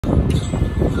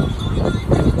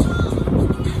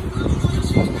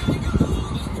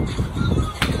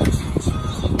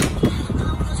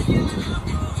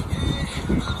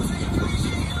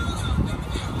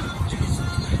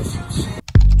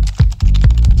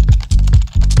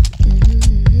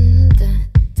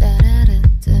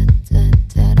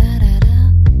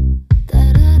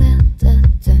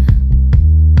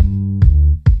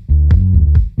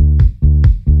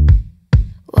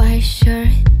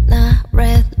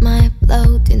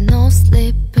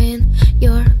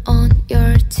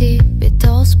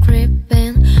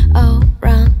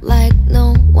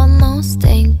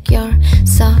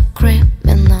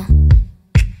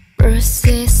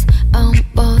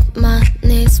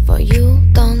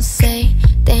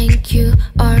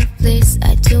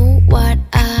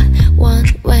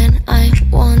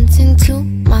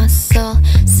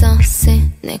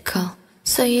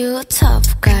So you a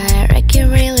tough guy, like you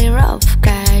really rough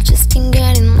guy. Just can't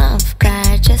get enough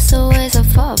guy, just always a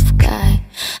fuck guy.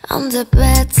 I'm the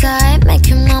bad type, make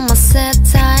your mama sad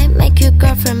type, make your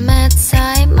girlfriend mad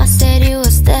type. I said you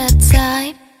was that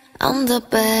type. I'm the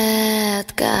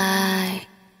bad guy.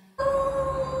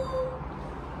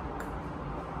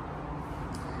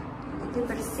 Dia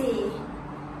bersih.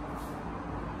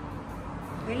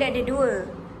 Toilet ada dua.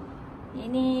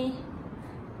 Ini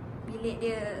bilik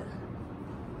dia.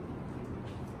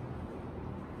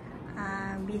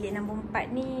 Bilik nombor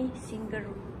 4 ni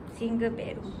single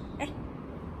bedroom.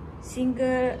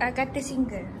 Kata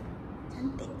single.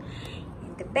 Cantik.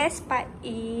 And the best part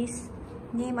is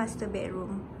ni master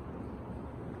bedroom.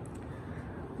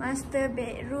 Master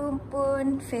bedroom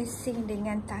pun facing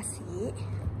dengan tasik.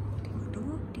 Tengok tu,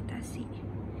 di tasik.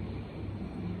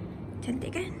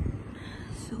 Cantik kan?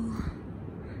 So,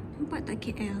 nampak tak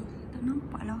KL? Tak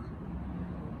nampak lah.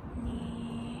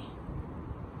 Ni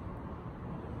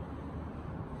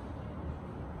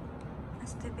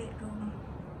master bedroom.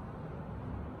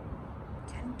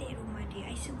 Cantik rumah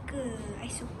dia. I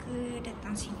suka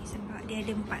datang sini sebab dia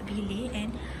ada 4 bilik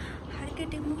and harga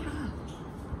dia murah.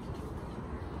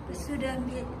 Lepas tu dalam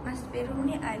bilik master bedroom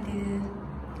ni ada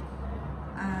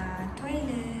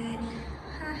toilet.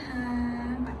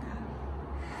 Nampak tak?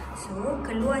 So,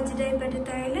 keluar je daripada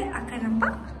toilet akan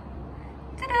nampak.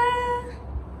 Tada!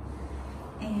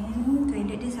 And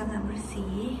toilet dia sangat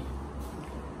bersih.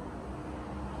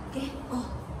 Okay. Oh,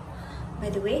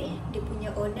 by the way, dia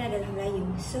punya owner adalah Melayu.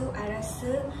 So, I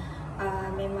rasa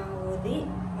memang worth it.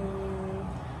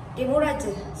 Dia murah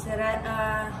je.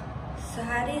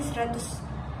 Sehari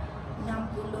 160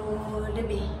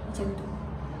 lebih macam tu.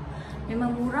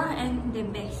 Memang murah and the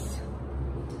best.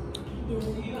 Dia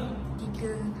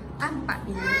 4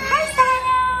 bilik. Hai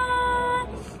sayang.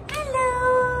 Hello.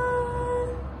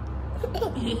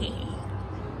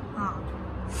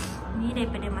 Ni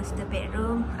daripada master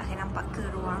bedroom akan nampak ke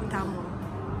ruang tamu.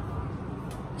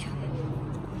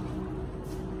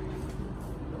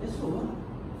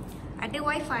 Ada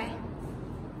wifi.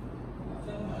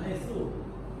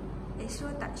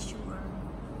 Esok tak sure.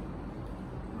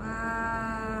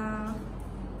 Wow.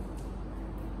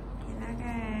 Okay lah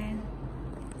kan.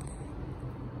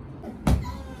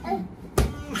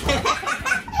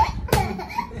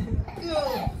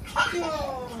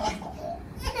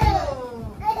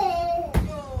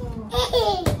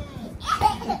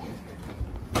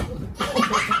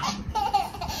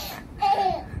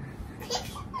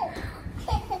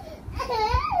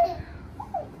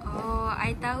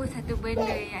 I tahu satu benda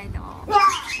yang I tahu.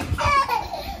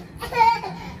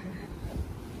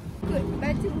 Ikut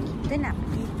baju kita nak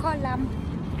pergi kolam.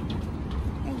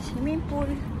 Swimming pool.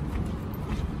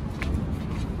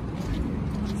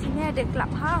 Sini ada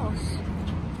clubhouse.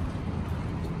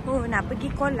 Oh, nak pergi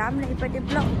kolam daripada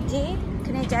blok J,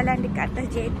 kena jalan dekat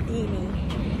atas JT ni.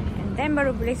 And then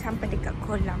baru boleh sampai dekat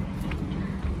kolam.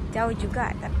 Jauh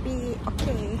juga tapi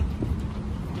okey.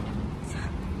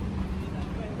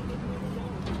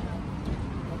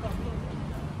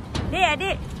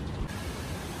 Adik.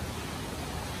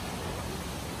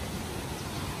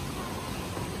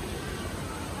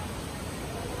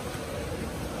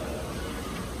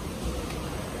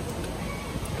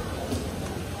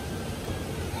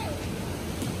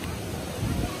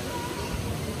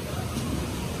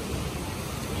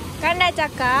 Kan dah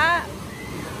cakap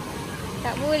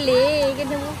tak boleh,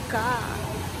 kena buka.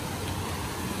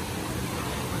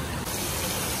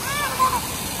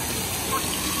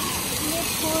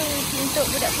 Untuk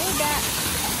budak-budak.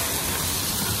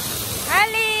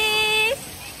 Alis.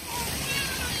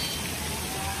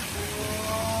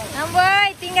 Namboy,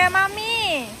 tinggal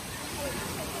mami.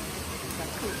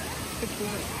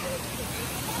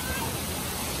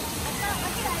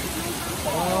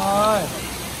 Oi.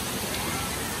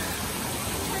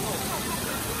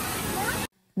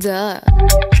 Duh.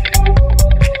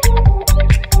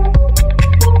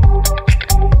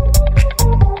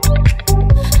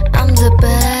 I'm the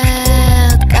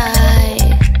bad guy.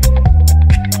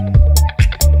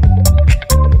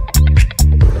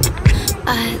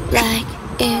 I like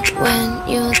it when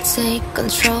you take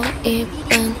control,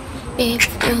 even if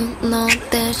you know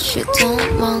that you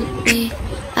don't want me.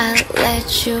 I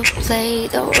let you play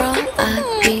the role,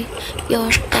 I'll be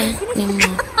your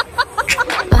animal.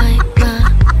 My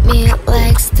mommy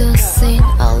likes to sing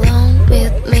along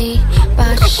with me,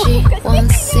 but she won't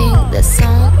sing the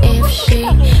song if she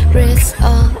reads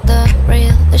all the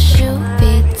real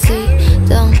stupidity.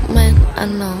 Don't man, I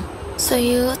know. So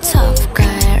you a tough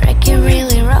guy, like you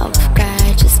really rough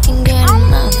guy, just can't get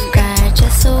enough guy,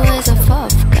 just always a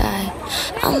fourth guy.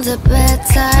 I'm the bad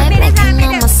type, make your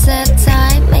mama sad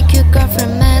type, make your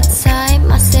girlfriend mad type.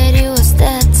 I said you was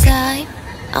that type.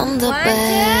 I'm the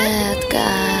bad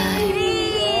guy.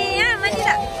 Mandi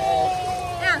tak?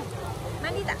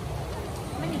 Mandi tak?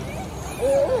 Mandi.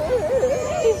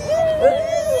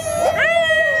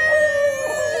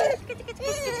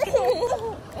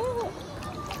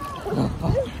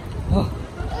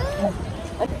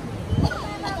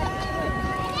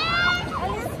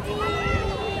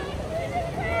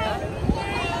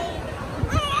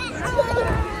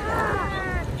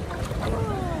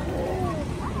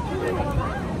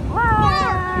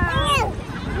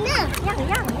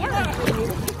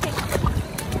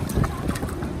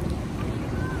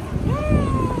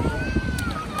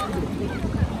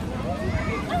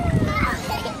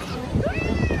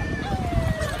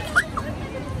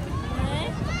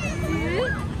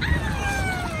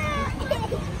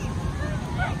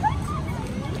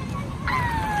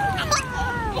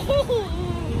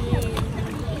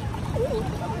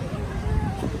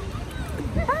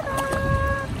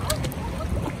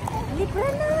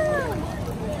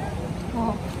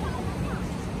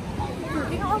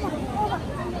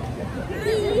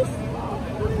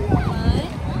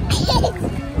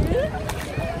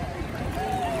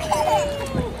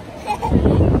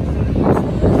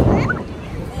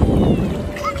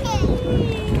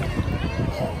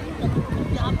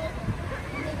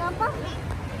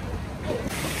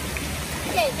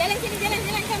 Jalan sini, jalan,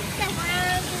 come.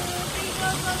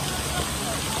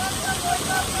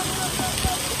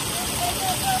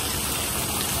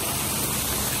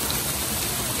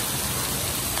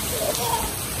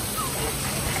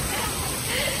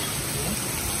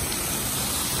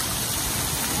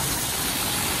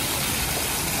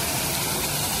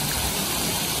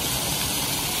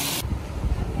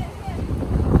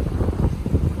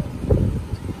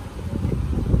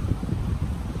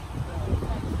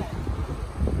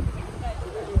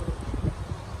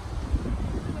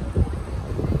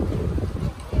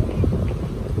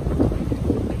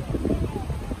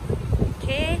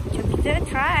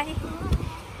 Try.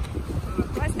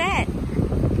 What's that?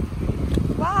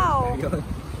 Wow.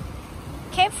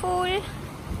 Careful.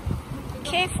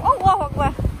 Oh, wow.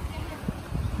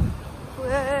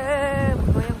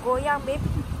 Goyang-goyang, babe.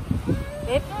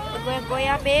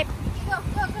 Goyang-goyang, babe.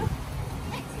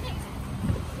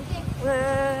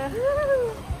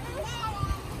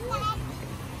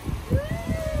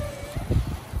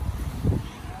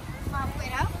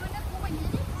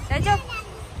 Jom.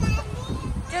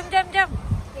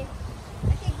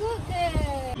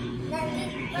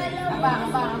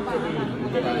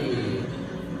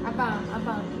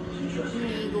 Abang.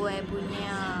 Ni gue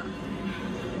punya.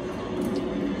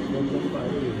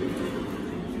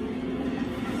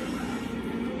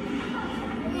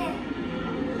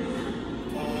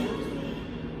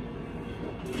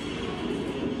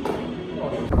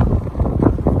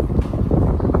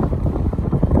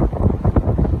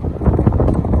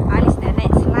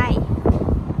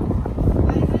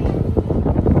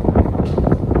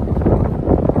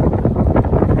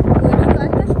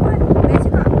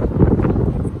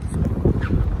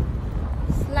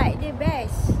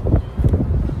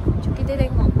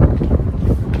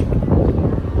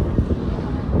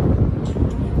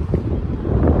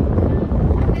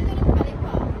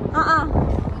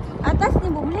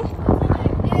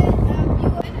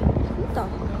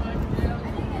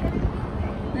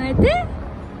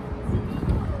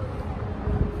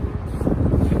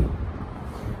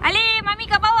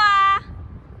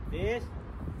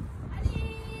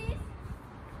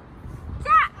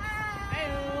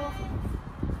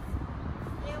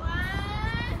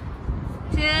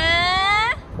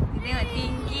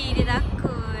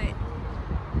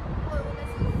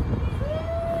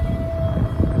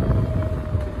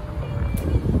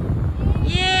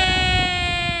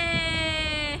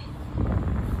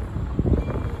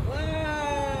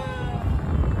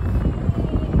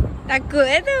 Takut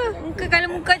lah tu. Muka kalau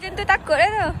muka macam tu takut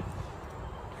lah tu.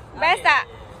 Best tak?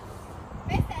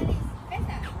 Best tak, Liz?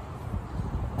 Best tak?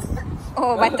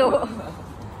 Oh, batuk.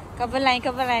 Cover line.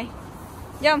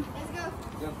 Jom. Let's go.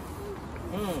 Jom.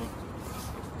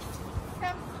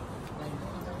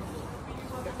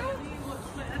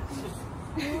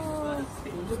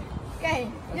 Kan?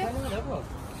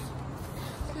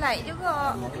 Slide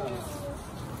juga.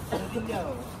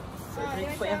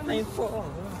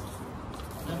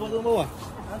 Nampak tu bawah?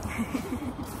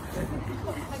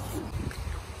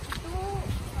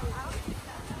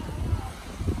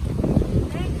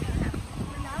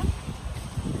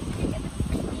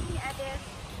 Ini ada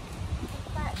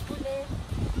tempat boleh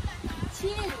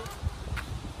chill.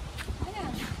 Mana?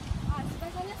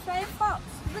 Sebelah sana Firefox.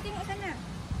 Cuba tengok sana.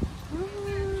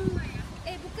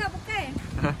 Bukan.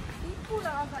 Tipu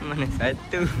lah abang. Mana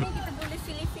satu? Ni kita boleh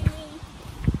pilih-pilih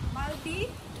Maldives.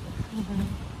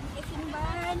 Kat sini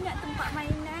banyak tempat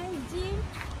mainan, gym.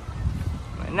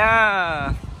 Mana?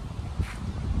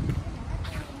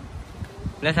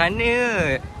 Belah sana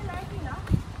ke? Lagi lah.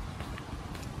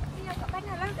 Tapi agak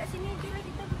panas lah kat sini. Jom lah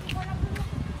kita pergi kolam dulu.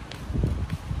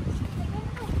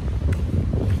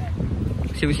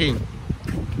 Pusing-pusing.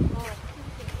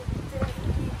 Kita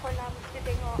pergi kolam. Kita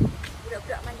tengok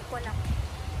budak-budak mandi kolam.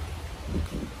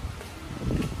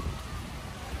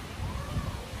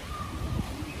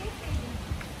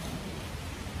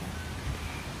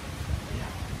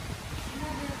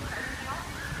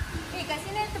 Kat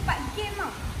sini ada tempat game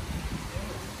tau.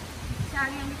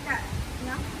 Macam yang dekat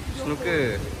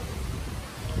Snooker.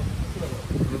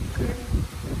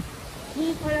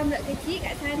 Ni kolam budak kecil,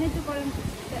 kat sana tu kolam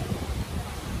kecil.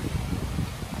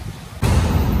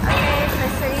 Okay,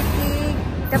 facility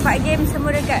tempat game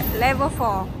semua dekat level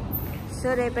 4.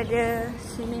 So daripada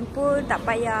swimming pool tak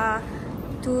payah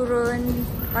turun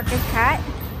pakai kad,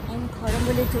 and korang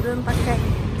boleh turun pakai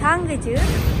tangga je.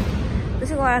 Lepas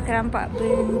tu korang akan nampak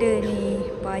benda ni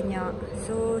banyak.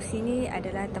 So sini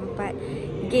adalah tempat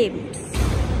games.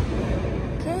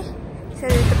 Okay, so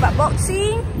ada tempat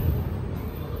boxing,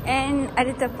 and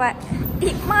ada tempat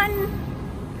tikman,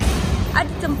 ada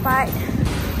tempat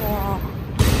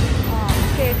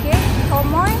okay,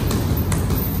 tomoy.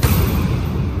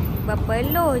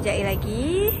 Berpeluh je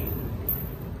lagi.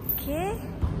 Okay,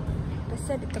 lepas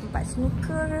tu ada tempat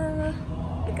snooker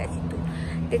dekat situ.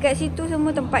 Dekat situ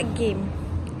semua tempat game.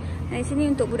 Di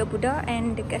sini untuk budak-budak,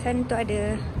 and dekat sana tu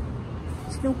ada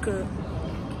snooker.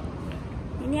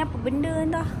 Ini apa benda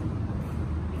entah.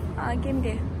 Game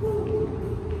dia.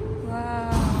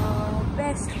 Wow,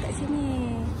 best kat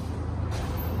sini.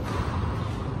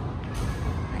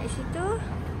 Di situ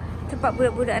tempat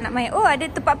budak-budak nak main. Oh, ada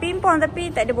tempat pingpong tapi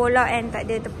tak ada bola and tak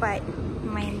ada tempat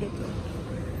main dia tu.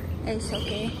 It's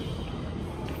okay.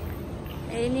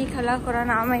 Ini kalau korang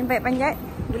nak main panjat,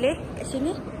 boleh kat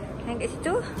sini dan kat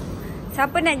situ.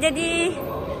 Siapa nak jadi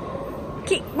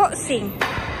kickboxing,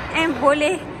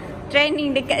 boleh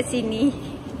training dekat sini.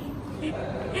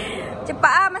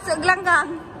 Cepat masuk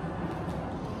gelanggang.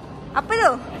 Apa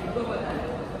tu?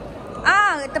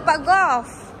 Tempat golf.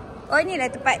 Oh,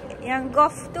 inilah tempat yang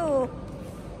golf tu.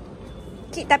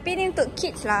 Tapi ni untuk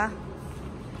kids lah.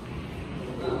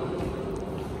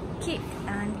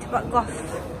 Tempat golf.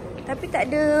 Tapi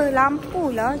tak ada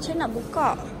lampu lah. Macam nak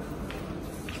buka?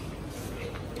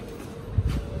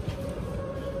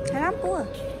 Ada lampu ke?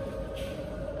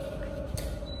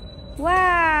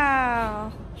 Wow.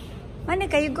 Mana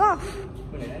kayu golf?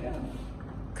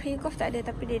 Kayu golf tak ada,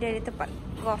 tapi dia ada tempat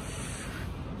golf.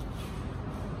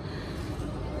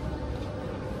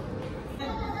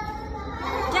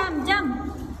 Jam.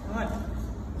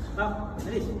 Up.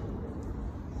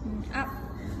 Up.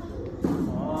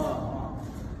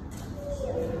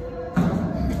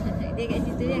 Dia kat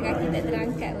situ dia, kaki tak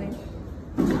terangkat pun.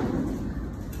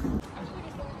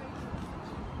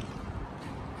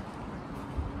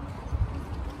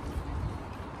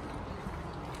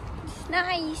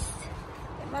 Nice.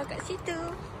 Bawa kat situ.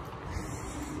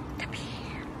 Tapi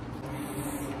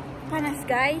panas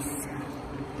guys.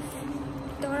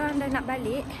 Kita orang dah nak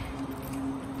balik.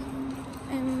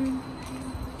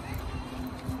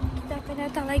 Kita akan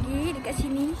datang lagi dekat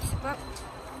sini sebab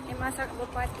memang sangat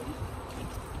berparti.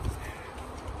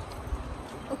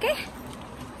 Okay.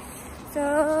 So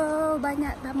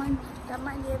banyak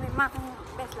taman dia memang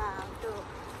best lah untuk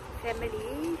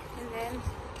family, and then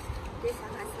dia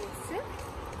sangat selesa.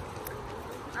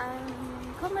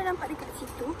 Kau boleh nampak dekat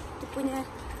situ dia punya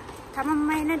taman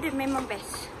mainan dia memang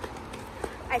best.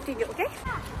 I tunjuk, okay?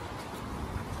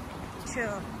 So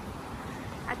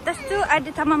atas tu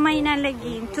ada taman mainan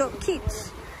lagi untuk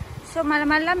kids. So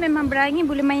malam-malam memang berani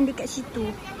boleh main dekat situ.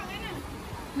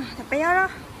 Tak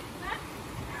payahlah.